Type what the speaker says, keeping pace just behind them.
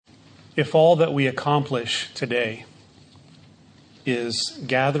If all that we accomplish today is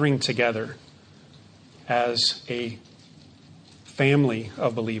gathering together as a family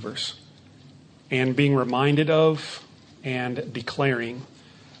of believers and being reminded of and declaring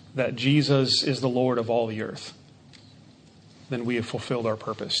that Jesus is the Lord of all the earth, then we have fulfilled our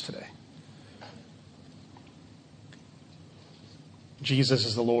purpose today. Jesus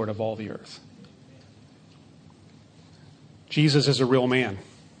is the Lord of all the earth. Jesus is a real man,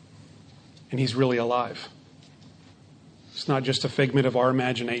 and he's really alive. It's not just a figment of our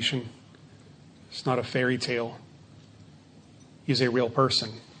imagination. It's not a fairy tale. He's a real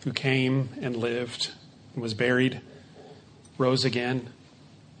person who came and lived and was buried, rose again,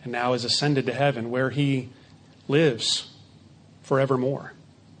 and now is ascended to heaven, where he lives forevermore.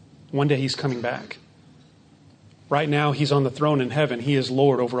 One day he's coming back. Right now he's on the throne in heaven. He is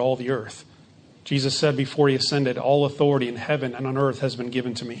Lord over all the earth. Jesus said before he ascended, all authority in heaven and on earth has been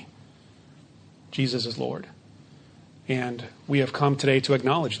given to me. Jesus is Lord. And we have come today to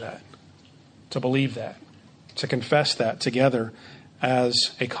acknowledge that, to believe that, to confess that together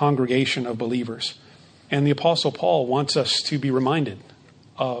as a congregation of believers. And the Apostle Paul wants us to be reminded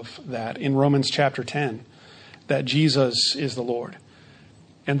of that in Romans chapter 10, that Jesus is the Lord,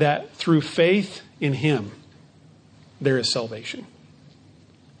 and that through faith in him, there is salvation.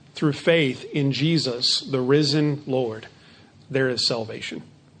 Through faith in Jesus, the risen Lord, there is salvation.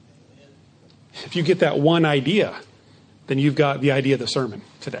 If you get that one idea, then you've got the idea of the sermon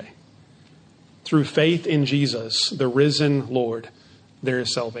today. Through faith in Jesus, the risen Lord, there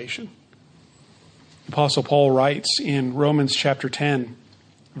is salvation. Apostle Paul writes in Romans chapter 10,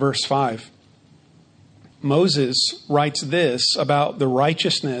 verse 5, Moses writes this about the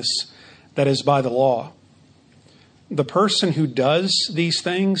righteousness that is by the law. The person who does these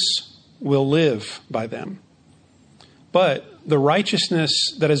things will live by them. But the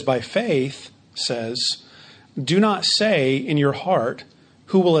righteousness that is by faith says, do not say in your heart,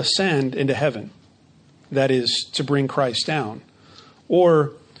 who will ascend into heaven? That is, to bring Christ down.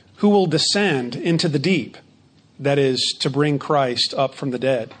 Or who will descend into the deep? That is, to bring Christ up from the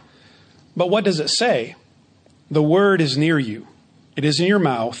dead. But what does it say? The word is near you. It is in your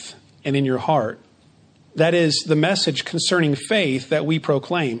mouth and in your heart. That is the message concerning faith that we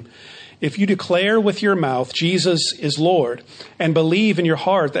proclaim. If you declare with your mouth Jesus is Lord and believe in your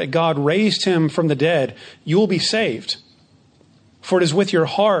heart that God raised him from the dead, you will be saved. For it is with your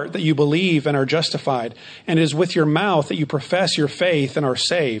heart that you believe and are justified, and it is with your mouth that you profess your faith and are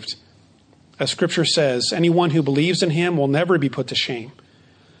saved. As Scripture says, anyone who believes in him will never be put to shame.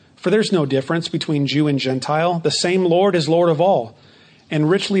 For there's no difference between Jew and Gentile. The same Lord is Lord of all, and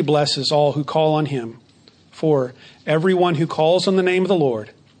richly blesses all who call on him. For everyone who calls on the name of the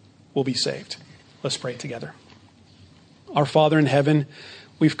Lord will be saved. Let's pray together. Our Father in heaven,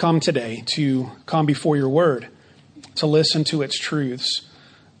 we've come today to come before your word, to listen to its truths,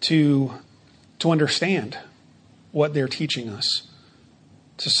 to understand what they're teaching us,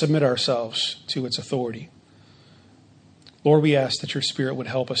 to submit ourselves to its authority. Lord, we ask that your Spirit would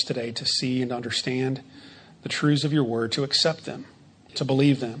help us today to see and understand the truths of your word, to accept them, to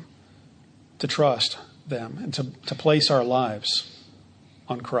believe them, to trust them, and to place our lives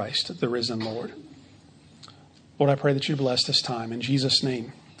on Christ, the risen Lord. Lord, I pray that you bless this time. In Jesus'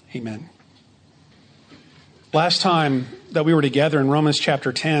 name, amen. Last time that we were together in Romans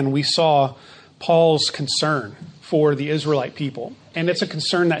chapter 10, we saw Paul's concern for the Israelite people. And it's a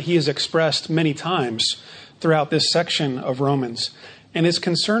concern that he has expressed many times throughout this section of Romans. And his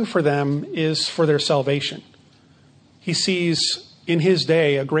concern for them is for their salvation. He sees in his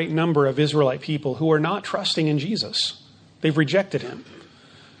day a great number of Israelite people who are not trusting in Jesus. They've rejected him.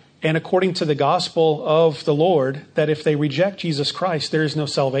 And according to the gospel of the Lord, that if they reject Jesus Christ, there is no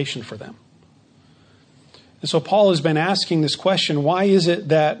salvation for them. And so Paul has been asking this question, why is it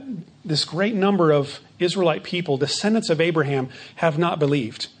that this great number of Israelite people, descendants of Abraham, have not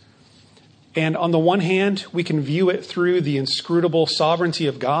believed? And on the one hand, we can view it through the inscrutable sovereignty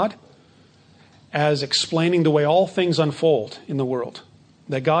of God as explaining the way all things unfold in the world.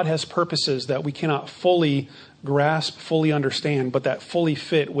 That God has purposes that we cannot fully grasp, fully understand, but that fully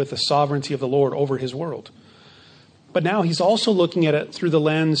fit with the sovereignty of the Lord over his world. But now he's also looking at it through the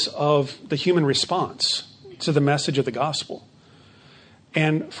lens of the human response to the message of the gospel.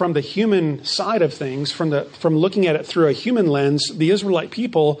 And from the human side of things, from looking at it through a human lens, the Israelite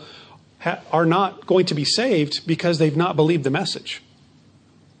people are not going to be saved because they've not believed the message.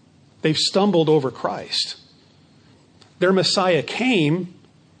 They've stumbled over Christ. Their Messiah came,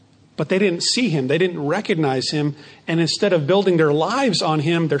 but they didn't see him. They didn't recognize him. And instead of building their lives on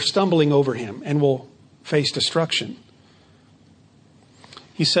him, they're stumbling over him and will face destruction.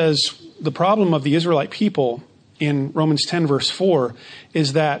 He says the problem of the Israelite people in Romans 10 verse 4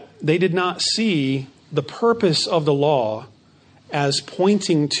 is that they did not see the purpose of the law as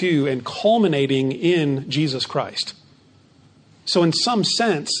pointing to and culminating in Jesus Christ. So in some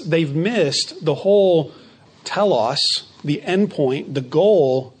sense, they've missed the whole telos, the endpoint, the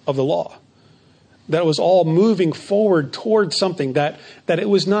goal of the law. That it was all moving forward towards something, that it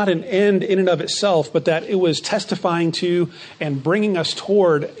was not an end in and of itself, but that it was testifying to and bringing us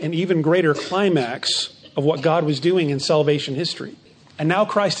toward an even greater climax of what God was doing in salvation history. And now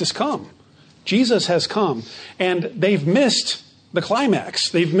Christ has come. Jesus has come. And they've missed the climax.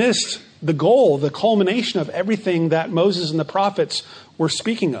 They've missed the goal, the culmination of everything that Moses and the prophets were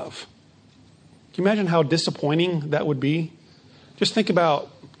speaking of. Can you imagine how disappointing that would be? Just think about,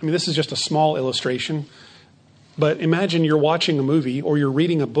 this is just a small illustration, but imagine you're watching a movie or you're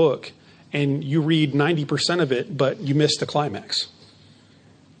reading a book and you read 90% of it, but you miss the climax.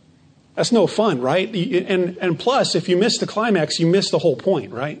 That's no fun, right? And plus, if you miss the climax, you miss the whole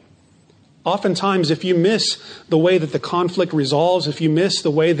point, right? Oftentimes, if you miss the way that the conflict resolves, if you miss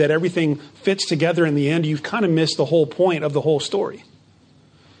the way that everything fits together in the end, you've kind of missed the whole point of the whole story.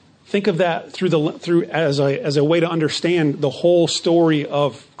 Think of that through as a way to understand the whole story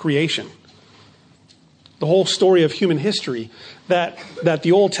of creation, the whole story of human history. That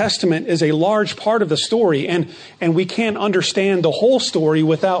the Old Testament is a large part of the story, and we can't understand the whole story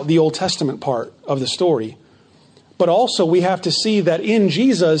without the Old Testament part of the story. But also we have to see that in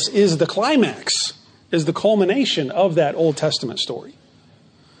Jesus is the climax, is the culmination of that Old Testament story.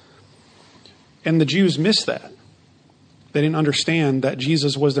 And the Jews missed that. They didn't understand that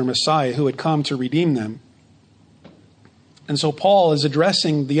Jesus was their Messiah who had come to redeem them. And so Paul is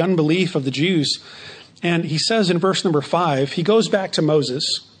addressing the unbelief of the Jews. And he says in verse number 5, he goes back to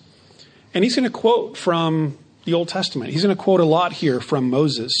Moses. And he's going to quote from the Old Testament. He's going to quote a lot here from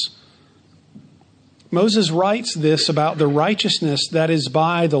Moses. Moses writes this about the righteousness that is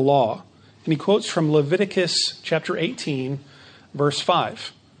by the law. And he quotes from Leviticus chapter 18, verse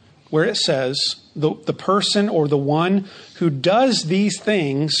 5, where it says, the person or the one who does these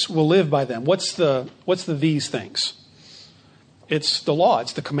things will live by them. What's the these things? It's the law.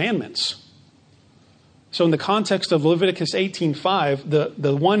 It's the commandments. So in the context of Leviticus 18:5,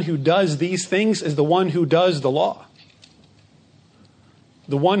 the one who does these things is the one who does the law.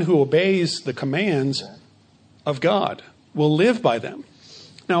 The one who obeys the commands of God will live by them.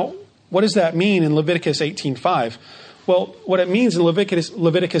 Now, what does that mean in Leviticus 18:5? Well, what it means in Leviticus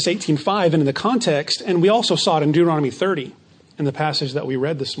 18:5 and in the context, and we also saw it in Deuteronomy 30 in the passage that we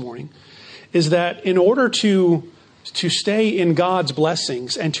read this morning, is that in order to stay in God's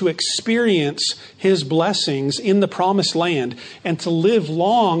blessings and to experience his blessings in the promised land and to live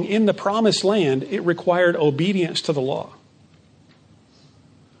long in the promised land, it required obedience to the law.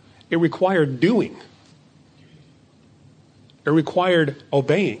 It required doing. It required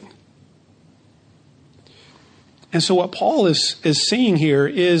obeying. And so what Paul is seeing here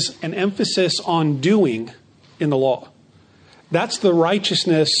is an emphasis on doing in the law. That's the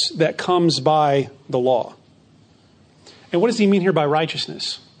righteousness that comes by the law. And what does he mean here by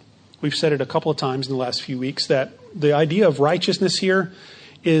righteousness? We've said it a couple of times in the last few weeks that the idea of righteousness here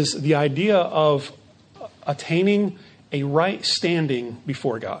is the idea of attaining a right standing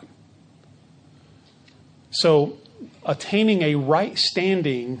before God. So, attaining a right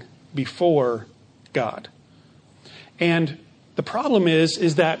standing before God. And the problem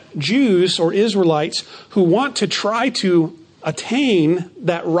is that Jews or Israelites who want to try to attain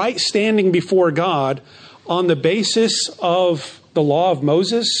that right standing before God on the basis of the law of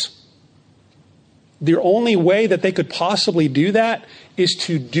Moses, the only way that they could possibly do that is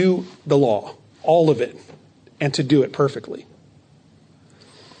to do the law, all of it, and to do it perfectly.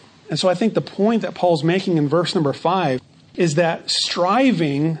 And so I think the point that Paul's making in verse number 5 is that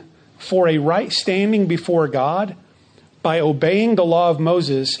striving for a right standing before God by obeying the law of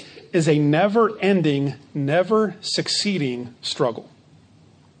Moses is a never-ending, never-succeeding struggle.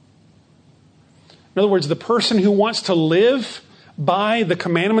 In other words, the person who wants to live by the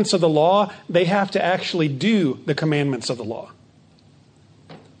commandments of the law, they have to actually do the commandments of the law.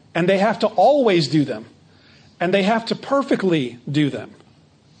 And they have to always do them. And they have to perfectly do them.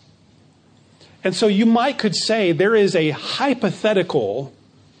 And so you could say there is a hypothetical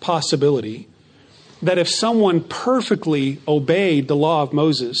possibility that if someone perfectly obeyed the law of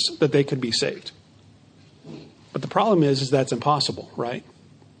Moses, that they could be saved. But the problem is that's impossible, right?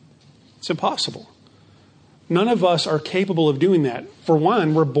 It's impossible. None of us are capable of doing that. For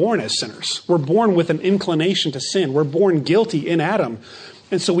one, we're born as sinners. We're born with an inclination to sin. We're born guilty in Adam.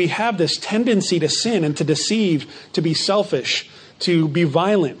 And so we have this tendency to sin and to deceive, to be selfish, to be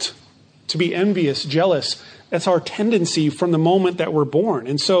violent, to be envious, jealous. That's our tendency from the moment that we're born.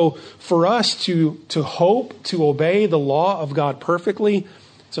 And so for us to hope to obey the law of God perfectly,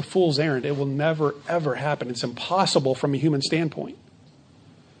 it's a fool's errand. It will never, ever happen. It's impossible from a human standpoint.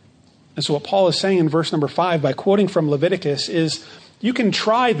 And so what Paul is saying in verse number 5, by quoting from Leviticus, is you can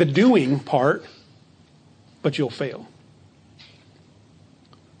try the doing part, but you'll fail.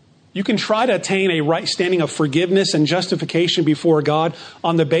 You can try to attain a right standing of forgiveness and justification before God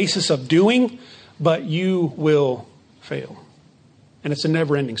on the basis of doing, but you will fail. And it's a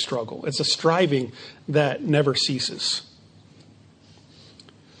never-ending struggle. It's a striving that never ceases.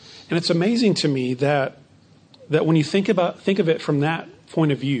 And it's amazing to me that when you think of it from that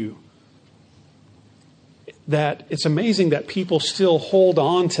point of view, that it's amazing that people still hold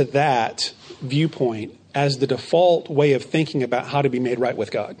on to that viewpoint as the default way of thinking about how to be made right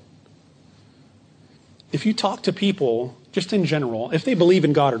with God. If you talk to people, just in general, if they believe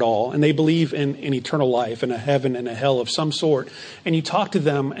in God at all, and they believe in eternal life and a heaven and a hell of some sort, and you talk to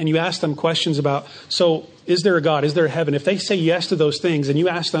them and you ask them questions about, so is there a God? Is there a heaven? If they say yes to those things, and you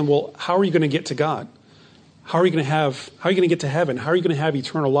ask them, well, how are you going to get to God? How are you going to get to heaven? How are you going to have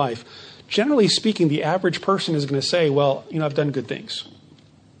eternal life? Generally speaking, the average person is going to say, well, I've done good things.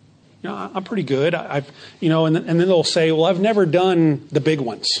 I'm pretty good. And then they'll say, well, I've never done the big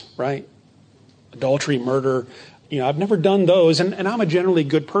ones, right? Adultery, murder. I've never done those. And I'm a generally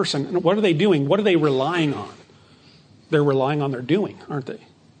good person. And what are they doing? What are they relying on? They're relying on their doing, aren't they?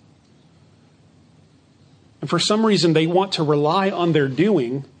 And for some reason, they want to rely on their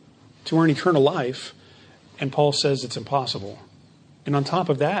doing to earn eternal life. And Paul says it's impossible. And on top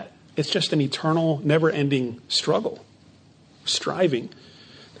of that, it's just an eternal, never-ending struggle, striving.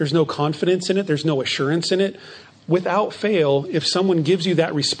 There's no confidence in it. There's no assurance in it. Without fail, if someone gives you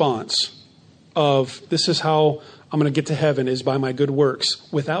that response of, this is how I'm going to get to heaven is by my good works,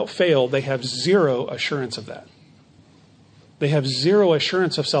 without fail, they have zero assurance of that. They have zero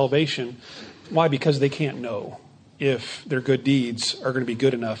assurance of salvation. Why? Because they can't know if their good deeds are going to be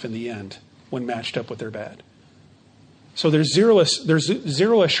good enough in the end when matched up with their bad. So there's zero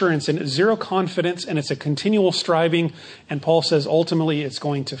assurance and zero confidence, and it's a continual striving. And Paul says ultimately it's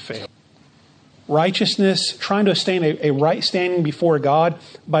going to fail. Righteousness, trying to attain a right standing before God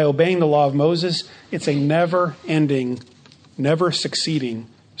by obeying the law of Moses, it's a never-ending, never succeeding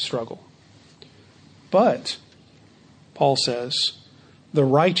struggle. But, Paul says, the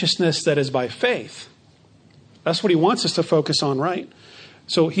righteousness that is by faith, that's what he wants us to focus on, right?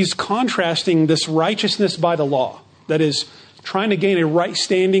 So he's contrasting this righteousness by the law, that is, trying to gain a right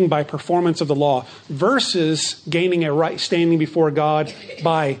standing by performance of the law, versus gaining a right standing before God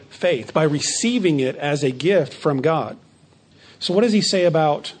by faith, by receiving it as a gift from God. So what does he say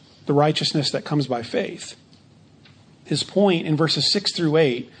about the righteousness that comes by faith? His point in verses 6 through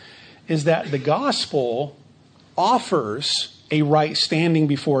 8 is that the gospel offers a right standing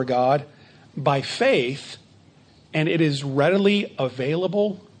before God by faith, and it is readily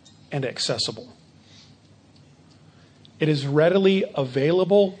available and accessible. It is readily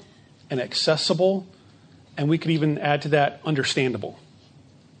available and accessible, and we could even add to that, understandable.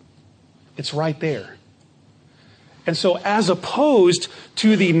 It's right there. And so as opposed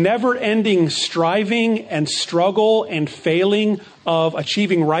to the never-ending striving and struggle and failing of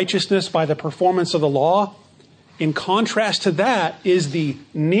achieving righteousness by the performance of the law, in contrast to that is the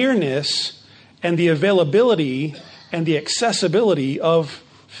nearness and the availability and the accessibility of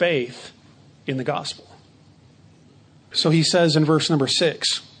faith in the gospel. So he says in verse number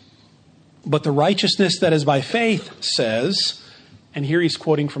 6, but the righteousness that is by faith says, and here he's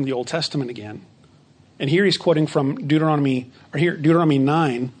quoting from the Old Testament again, and here he's quoting from Deuteronomy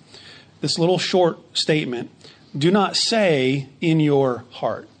 9, this little short statement, do not say in your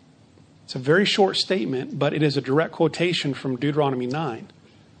heart. It's a very short statement, but it is a direct quotation from Deuteronomy 9.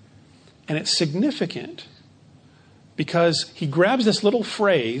 And it's significant because he grabs this little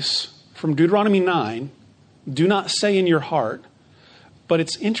phrase from Deuteronomy 9, do not say in your heart, but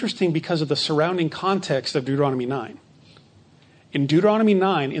it's interesting because of the surrounding context of Deuteronomy 9. In Deuteronomy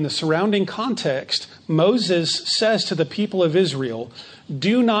 9, in the surrounding context, Moses says to the people of Israel,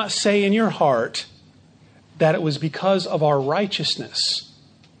 do not say in your heart that it was because of our righteousness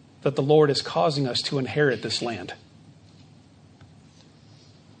that the Lord is causing us to inherit this land.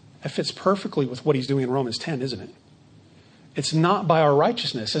 That fits perfectly with what he's doing in Romans 10, isn't it? It's not by our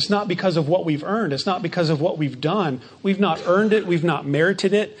righteousness. It's not because of what we've earned. It's not because of what we've done. We've not earned it. We've not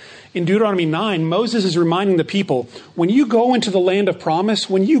merited it. In Deuteronomy 9, Moses is reminding the people, when you go into the land of promise,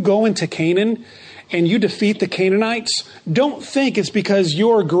 when you go into Canaan, and you defeat the Canaanites, don't think it's because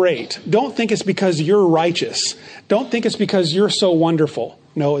you're great. Don't think it's because you're righteous. Don't think it's because you're so wonderful.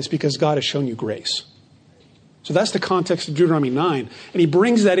 No, it's because God has shown you grace. So that's the context of Deuteronomy 9. And he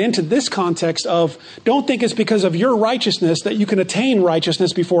brings that into this context of, don't think it's because of your righteousness that you can attain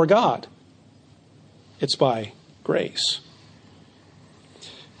righteousness before God. It's by grace.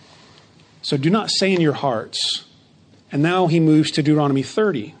 So do not say in your hearts. And now he moves to Deuteronomy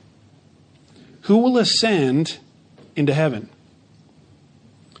 30. Who will ascend into heaven?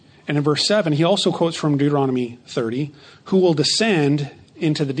 And in verse 7, he also quotes from Deuteronomy 30, who will descend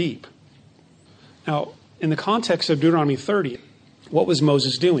into the deep. Now, in the context of Deuteronomy 30, what was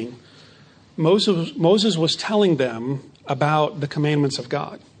Moses doing? Moses was telling them about the commandments of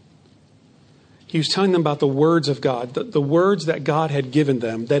God. He was telling them about the words of God, the words that God had given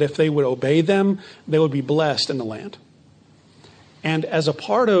them, that if they would obey them, they would be blessed in the land. And as a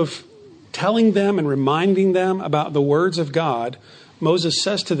part of telling them and reminding them about the words of God, Moses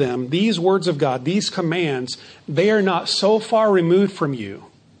says to them, these words of God, these commands, they are not so far removed from you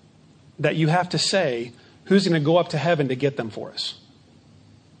that you have to say, who's going to go up to heaven to get them for us?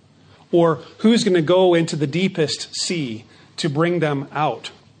 Or who's going to go into the deepest sea to bring them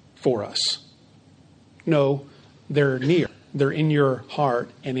out for us? No, they're near. They're in your heart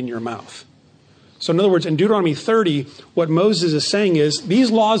and in your mouth. So in other words, in Deuteronomy 30, what Moses is saying is,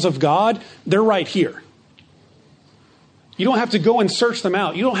 these laws of God, they're right here. You don't have to go and search them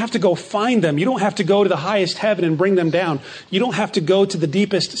out. You don't have to go find them. You don't have to go to the highest heaven and bring them down. You don't have to go to the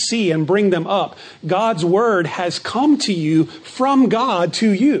deepest sea and bring them up. God's word has come to you from God to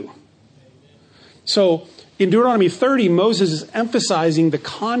you. So in Deuteronomy 30, Moses is emphasizing the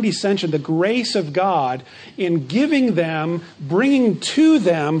condescension, the grace of God in giving them, bringing to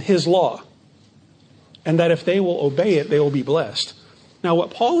them his law. And that if they will obey it, they will be blessed. Now,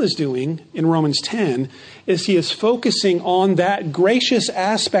 what Paul is doing in Romans 10 is he is focusing on that gracious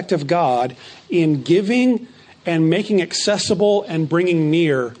aspect of God in giving and making accessible and bringing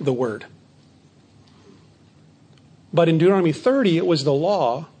near the word. But in Deuteronomy 30, it was the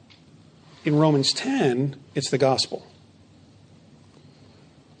law. In Romans 10, it's the gospel.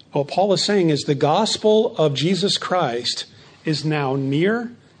 What Paul is saying is the gospel of Jesus Christ is now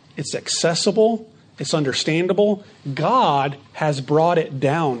near, it's accessible, it's understandable. God has brought it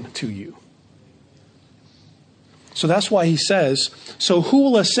down to you. So that's why he says, so who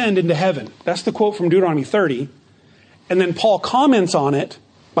will ascend into heaven? That's the quote from Deuteronomy 30. And then Paul comments on it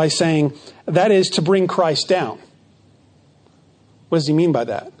by saying, that is to bring Christ down. What does he mean by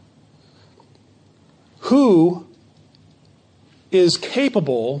that? Who is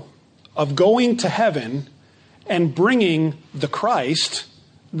capable of going to heaven and bringing the Christ,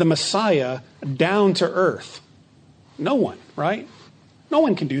 the Messiah, down to earth? No one, right? No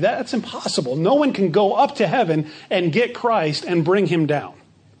one can do that. That's impossible. No one can go up to heaven and get Christ and bring him down.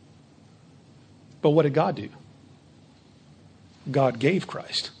 But what did God do? God gave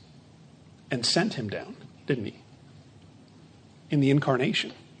Christ and sent him down, didn't he? In the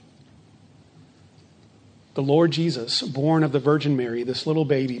incarnation. The Lord Jesus, born of the Virgin Mary, this little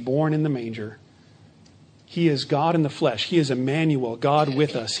baby born in the manger, he is God in the flesh. He is Emmanuel, God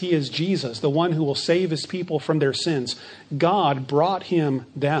with us. He is Jesus, the one who will save his people from their sins. God brought him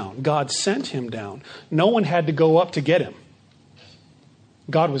down. God sent him down. No one had to go up to get him.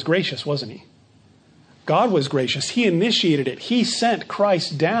 God was gracious, wasn't he? God was gracious. He initiated it. He sent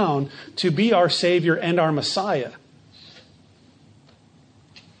Christ down to be our Savior and our Messiah.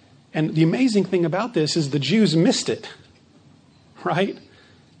 And the amazing thing about this is the Jews missed it, right?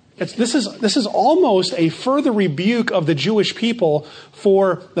 This is almost a further rebuke of the Jewish people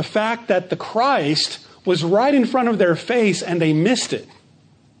for the fact that the Christ was right in front of their face and they missed it.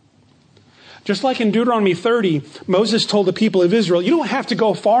 Just like in Deuteronomy 30, Moses told the people of Israel, you don't have to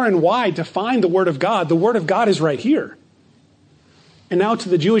go far and wide to find the Word of God. The Word of God is right here. And now to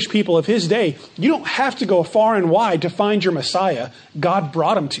the Jewish people of his day, you don't have to go far and wide to find your Messiah. God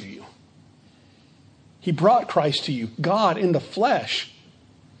brought him to you. He brought Christ to you, God in the flesh.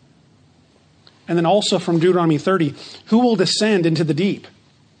 And then also from Deuteronomy 30, who will descend into the deep?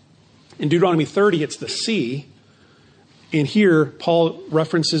 In Deuteronomy 30, it's the sea. And here, Paul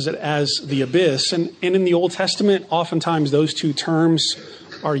references it as the abyss. And in the Old Testament, oftentimes those two terms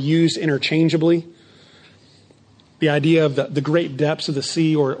are used interchangeably. The idea of the great depths of the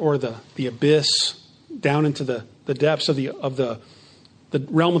sea or the abyss down into the depths of the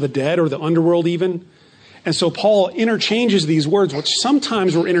realm of the dead or the underworld even. And so Paul interchanges these words, which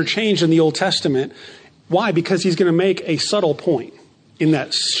sometimes were interchanged in the Old Testament. Why? Because he's going to make a subtle point in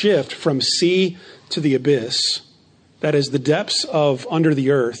that shift from sea to the abyss. That is the depths of under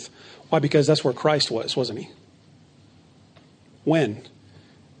the earth. Why? Because that's where Christ was, wasn't he? When?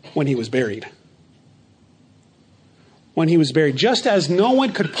 When he was buried. When he was buried. Just as no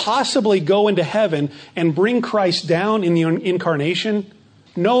one could possibly go into heaven and bring Christ down in the incarnation,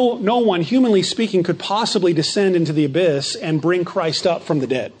 no one, humanly speaking, could possibly descend into the abyss and bring Christ up from the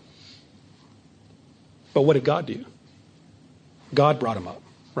dead. But what did God do? God brought him up,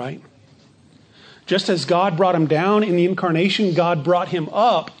 right? Just as God brought him down in the incarnation, God brought him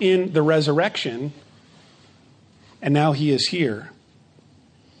up in the resurrection, and now he is here.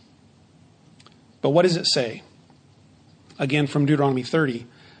 But what does it say? Again, from Deuteronomy 30,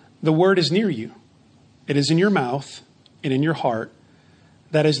 the word is near you. It is in your mouth and in your heart.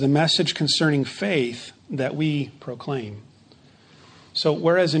 That is the message concerning faith that we proclaim. So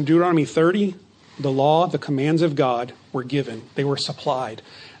whereas in Deuteronomy 30, the law, the commands of God were given, they were supplied,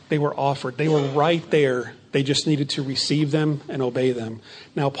 they were offered, they were right there. They just needed to receive them and obey them.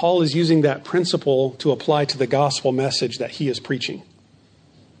 Now, Paul is using that principle to apply to the gospel message that he is preaching.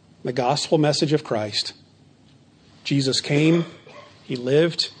 The gospel message of Christ. Jesus came, he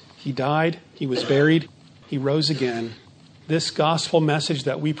lived, he died, he was buried, he rose again. This gospel message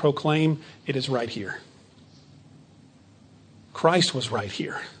that we proclaim, it is right here. Christ was right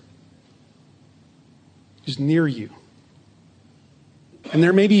here. He's near you. And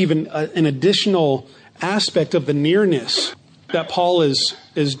there may be even an additional aspect of the nearness that Paul is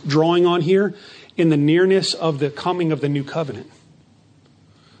drawing on here in the nearness of the coming of the new covenant.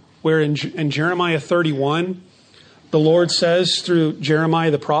 Where in Jeremiah 31, the Lord says through Jeremiah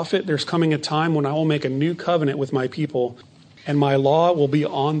the prophet, there's coming a time when I will make a new covenant with my people and my law will be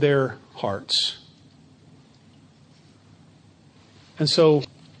on their hearts. And so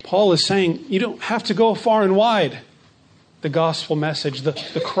Paul is saying you don't have to go far and wide. The gospel message,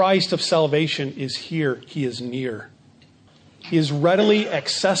 the Christ of salvation is here. He is near. He is readily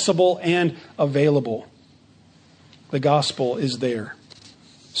accessible and available. The gospel is there.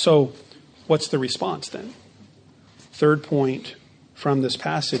 So what's the response then? Third point from this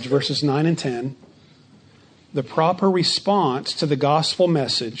passage, verses 9 and 10. The proper response to the gospel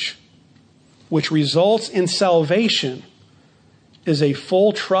message, which results in salvation, is a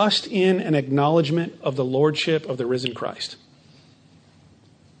full trust in and acknowledgement of the Lordship of the risen Christ.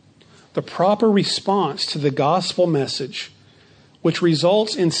 The proper response to the gospel message, which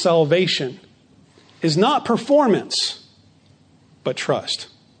results in salvation, is not performance, but trust.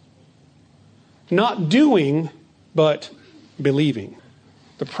 Not doing, but believing.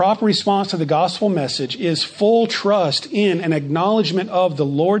 The proper response to the gospel message is full trust in and acknowledgement of the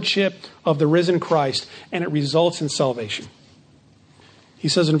Lordship of the risen Christ, and it results in salvation. He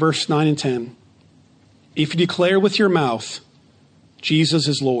says in verse 9 and 10, if you declare with your mouth, Jesus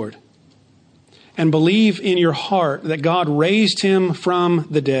is Lord, and believe in your heart that God raised him from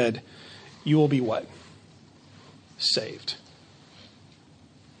the dead, you will be what? Saved.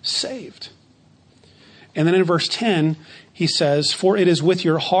 Saved. And then in verse 10, he says, for it is with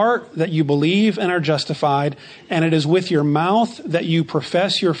your heart that you believe and are justified, and it is with your mouth that you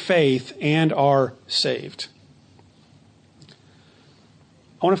profess your faith and are saved.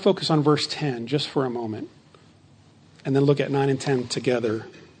 I want to focus on verse 10 just for a moment, and then look at 9 and 10 together,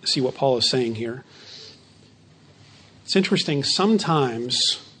 see what Paul is saying here. It's interesting,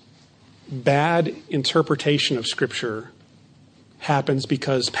 sometimes bad interpretation of Scripture happens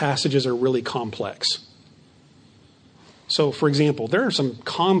because passages are really complex. So, for example, there are some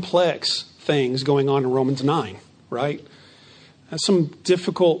complex things going on in Romans 9, right? That's some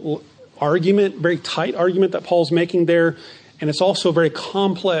difficult argument, very tight argument that Paul's making there. And it's also very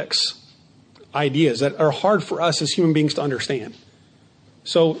complex ideas that are hard for us as human beings to understand.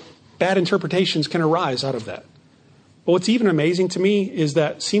 So bad interpretations can arise out of that. But what's even amazing to me is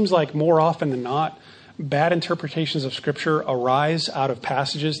that it seems like more often than not, bad interpretations of Scripture arise out of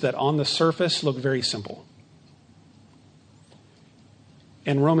passages that on the surface look very simple.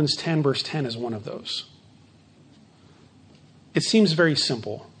 And Romans 10 verse 10 is one of those. It seems very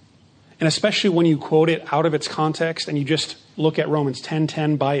simple. And especially when you quote it out of its context and you just look at Romans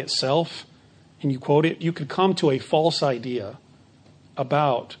 10:10 by itself and you quote it, you could come to a false idea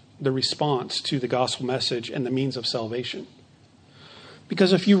about the response to the gospel message and the means of salvation.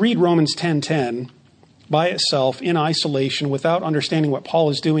 Because if you read Romans 10:10 by itself in isolation without understanding what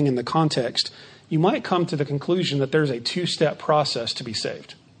Paul is doing in the context, you might come to the conclusion that there's a two-step process to be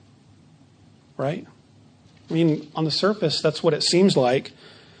saved. Right? I mean, on the surface, that's what it seems like.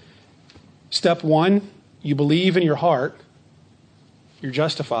 Step 1, you believe in your heart, you're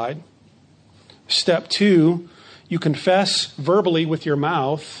justified. Step 2, you confess verbally with your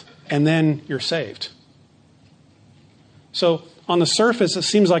mouth, and then you're saved. So on the surface, it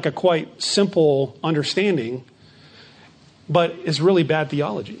seems like a quite simple understanding, but it's really bad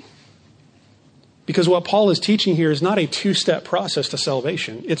theology. Because what Paul is teaching here is not a two-step process to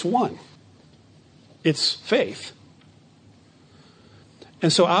salvation. It's one. It's faith.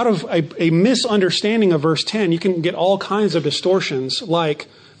 And so out of a misunderstanding of verse 10, you can get all kinds of distortions, like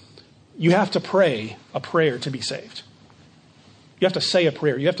you have to pray a prayer to be saved. You have to say a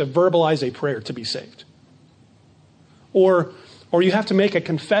prayer. You have to verbalize a prayer to be saved. Or you have to make a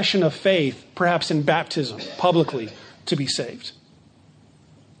confession of faith, perhaps in baptism, publicly, to be saved.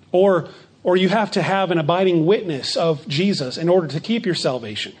 Or you have to have an abiding witness of Jesus in order to keep your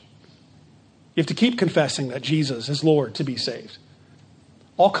salvation. You have to keep confessing that Jesus is Lord to be saved.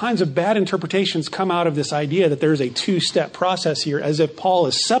 All kinds of bad interpretations come out of this idea that there's a two-step process here, as if Paul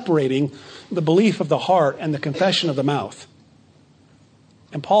is separating the belief of the heart and the confession of the mouth.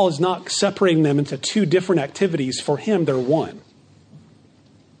 And Paul is not separating them into two different activities. For him, they're one.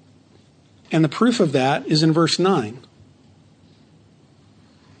 And the proof of that is in verse 9.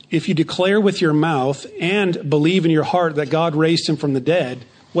 If you declare with your mouth and believe in your heart that God raised him from the dead,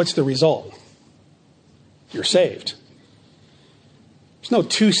 what's the result? You're saved. There's no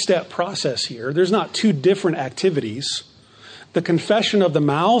two-step process here. There's not two different activities. The confession of the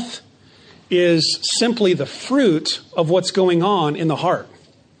mouth is simply the fruit of what's going on in the heart.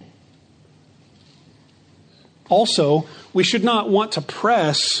 Also, we should not want to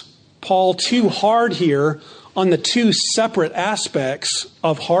press Paul too hard here on the two separate aspects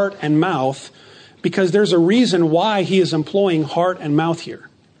of heart and mouth, because there's a reason why he is employing heart and mouth here.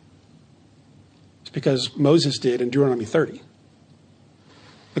 It's because Moses did in Deuteronomy 30.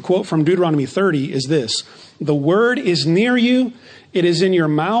 The quote from Deuteronomy 30 is this: "The word is near you, it is in your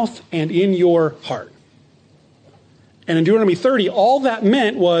mouth and in your heart." And in Deuteronomy 30, all that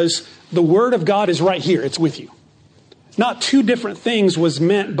meant was the word of God is right here, it's with you. Not two different things was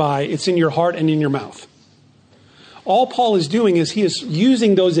meant by it's in your heart and in your mouth. All Paul is doing is he is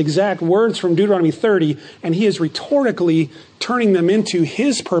using those exact words from Deuteronomy 30, and he is rhetorically turning them into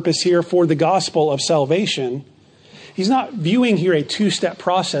his purpose here for the gospel of salvation. He's not viewing here a two-step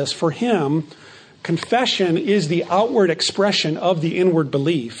process. For him, confession is the outward expression of the inward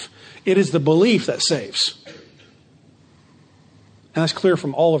belief. It is the belief that saves. And that's clear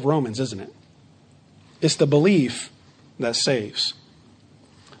from all of Romans, isn't it? It's the belief that saves.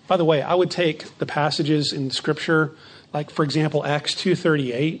 By the way, I would take the passages in Scripture, like, for example, Acts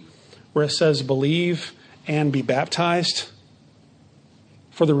 2:38, where it says, believe and be baptized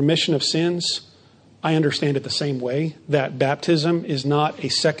for the remission of sins. I understand it the same way, that baptism is not a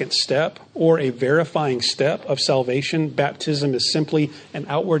second step or a verifying step of salvation. Baptism is simply an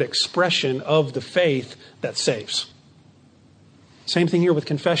outward expression of the faith that saves. Same thing here with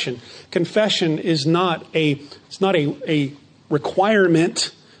confession. Confession is not a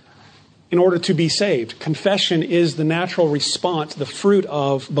requirement in order to be saved. Confession is the natural response, the fruit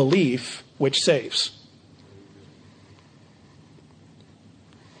of belief, which saves.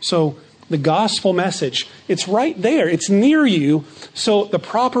 So the gospel message, it's right there. It's near you. So the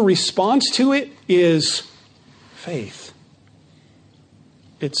proper response to it is faith.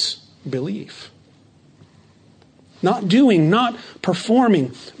 It's belief. Not doing, not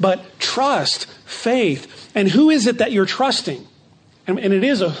performing, but trust, faith. And who is it that you're trusting? And it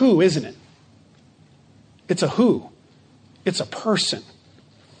is a who, isn't it? It's a who. It's a person.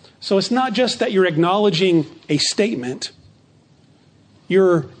 So it's not just that you're acknowledging a statement.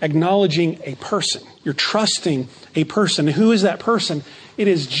 You're acknowledging a person. You're trusting a person. Who is that person? It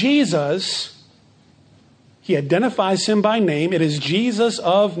is Jesus. He identifies him by name. It is Jesus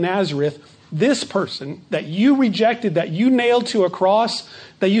of Nazareth. This person that you rejected, that you nailed to a cross,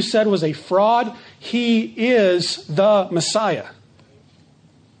 that you said was a fraud, he is the Messiah.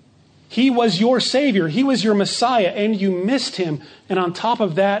 He was your Savior. He was your Messiah, and you missed him. And on top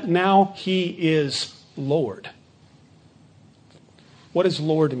of that, now he is Lord. What does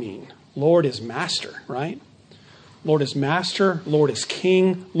Lord mean? Lord is master, right? Lord is master. Lord is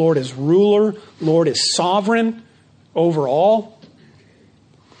king. Lord is ruler. Lord is sovereign over all.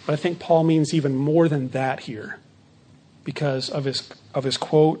 But I think Paul means even more than that here, because of his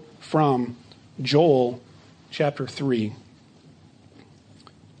quote from Joel chapter 3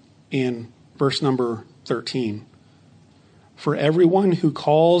 in verse number 13. For everyone who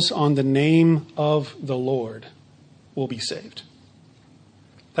calls on the name of the Lord will be saved.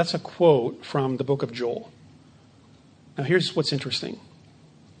 That's a quote from the book of Joel. Now here's what's interesting.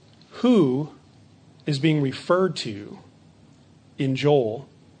 Who is being referred to in Joel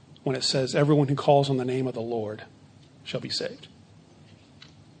when it says everyone who calls on the name of the Lord shall be saved?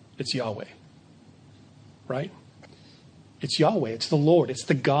 It's Yahweh, right? It's Yahweh. It's the Lord. It's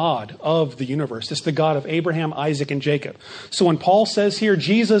the God of the universe. It's the God of Abraham, Isaac, and Jacob. So when Paul says here,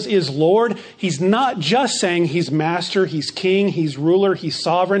 Jesus is Lord, he's not just saying he's master, he's king, he's ruler, he's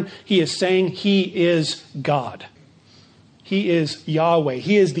sovereign. He is saying he is God. He is Yahweh.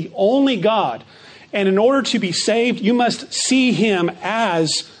 He is the only God. And in order to be saved, you must see him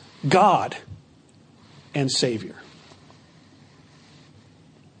as God and Savior.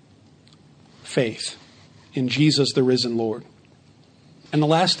 Faith in Jesus, the risen Lord. And the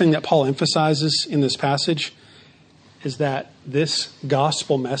last thing that Paul emphasizes in this passage is that this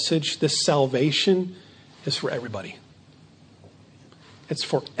gospel message, this salvation, is for everybody. It's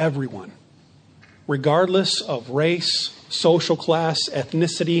for everyone, regardless of race, social class,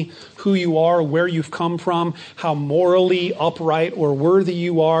 ethnicity, who you are, where you've come from, how morally upright or worthy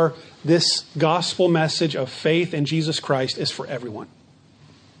you are. This gospel message of faith in Jesus Christ is for everyone.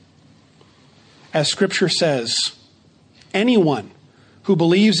 As Scripture says, anyone who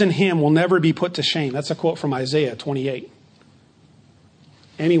believes in him will never be put to shame. That's a quote from Isaiah 28.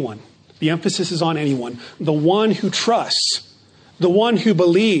 Anyone. The emphasis is on anyone. The one who trusts, the one who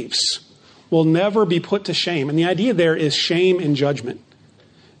believes, will never be put to shame. And the idea there is shame and judgment.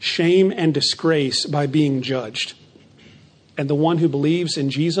 Shame and disgrace by being judged. And the one who believes in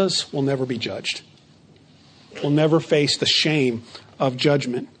Jesus will never be judged. Will never face the shame of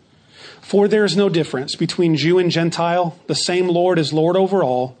judgment. For there is no difference between Jew and Gentile. The same Lord is Lord over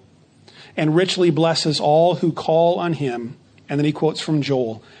all, and richly blesses all who call on him. And then he quotes from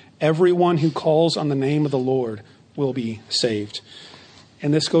Joel, everyone who calls on the name of the Lord will be saved.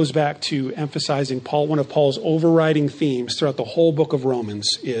 And this goes back to emphasizing one of Paul's overriding themes throughout the whole book of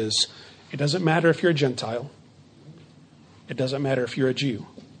Romans is, it doesn't matter if you're a Gentile. It doesn't matter if you're a Jew.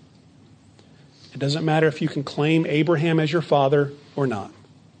 It doesn't matter if you can claim Abraham as your father or not.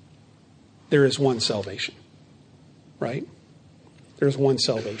 There is one salvation, right? There's one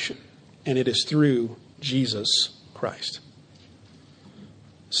salvation, and it is through Jesus Christ.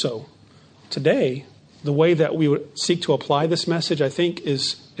 So today, the way that we would seek to apply this message, I think,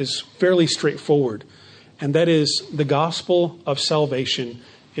 is fairly straightforward. And that is the gospel of salvation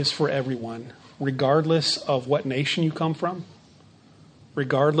is for everyone, regardless of what nation you come from,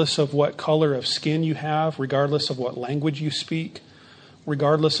 regardless of what color of skin you have, regardless of what language you speak,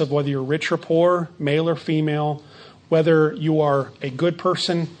 regardless of whether you're rich or poor, male or female, whether you are a good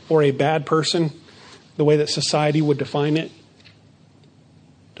person or a bad person, the way that society would define it.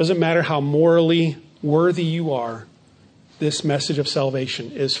 Doesn't matter how morally worthy you are, this message of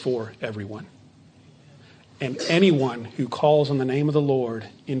salvation is for everyone. And anyone who calls on the name of the Lord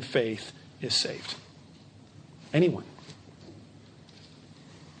in faith is saved. Anyone.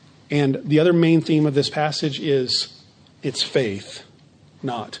 And the other main theme of this passage is it's faith,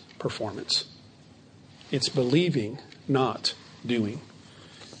 not performance. It's believing, not doing.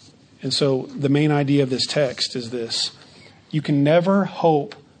 And so the main idea of this text is this. You can never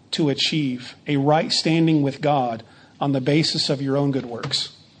hope to achieve a right standing with God on the basis of your own good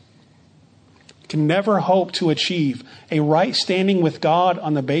works. You can never hope to achieve a right standing with God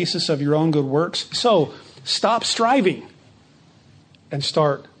on the basis of your own good works. So stop striving and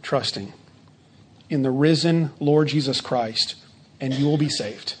start trusting in the risen Lord Jesus Christ, and you will be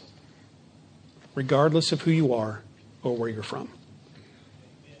saved, regardless of who you are or where you're from.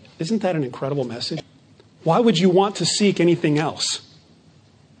 Isn't that an incredible message? Why would you want to seek anything else?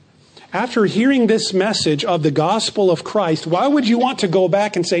 After hearing this message of the gospel of Christ, why would you want to go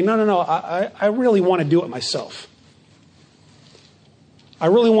back and say, no, I really want to do it myself? I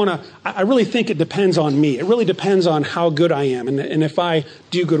really think it depends on me. It really depends on how good I am and if I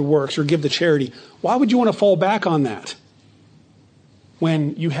do good works or give to charity. Why would you want to fall back on that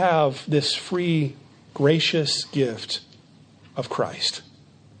when you have this free, gracious gift of Christ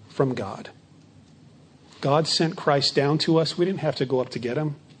from God? God sent Christ down to us. We didn't have to go up to get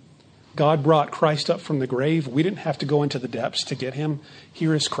him. God brought Christ up from the grave. We didn't have to go into the depths to get him.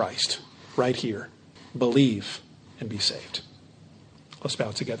 Here is Christ, right here. Believe and be saved. Let's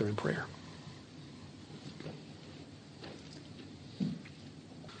bow together in prayer.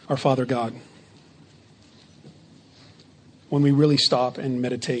 Our Father God, when we really stop and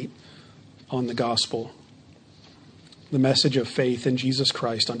meditate on the gospel, the message of faith in Jesus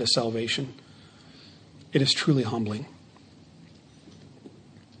Christ unto salvation, it is truly humbling.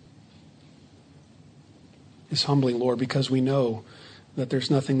 It's humbling, Lord, because we know that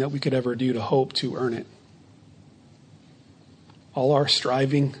there's nothing that we could ever do to hope to earn it. All our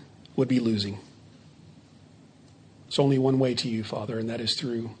striving would be losing. It's only one way to you, Father, and that is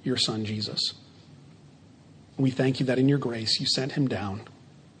through your Son, Jesus. And we thank you that in your grace you sent him down.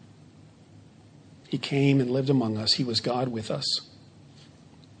 He came and lived among us. He was God with us.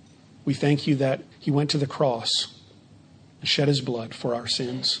 We thank you that he went to the cross and shed his blood for our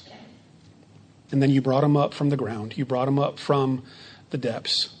sins. And then you brought him up from the ground. You brought him up from the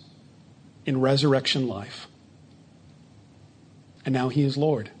depths in resurrection life. And now he is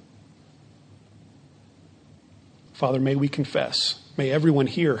Lord. Father, may we confess, may everyone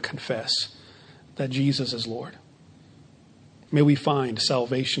here confess that Jesus is Lord. May we find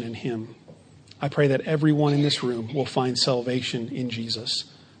salvation in him. I pray that everyone in this room will find salvation in Jesus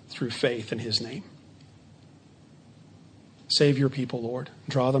through faith in his name. Save your people, Lord.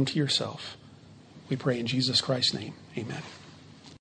 Draw them to yourself. We pray in Jesus Christ's name. Amen.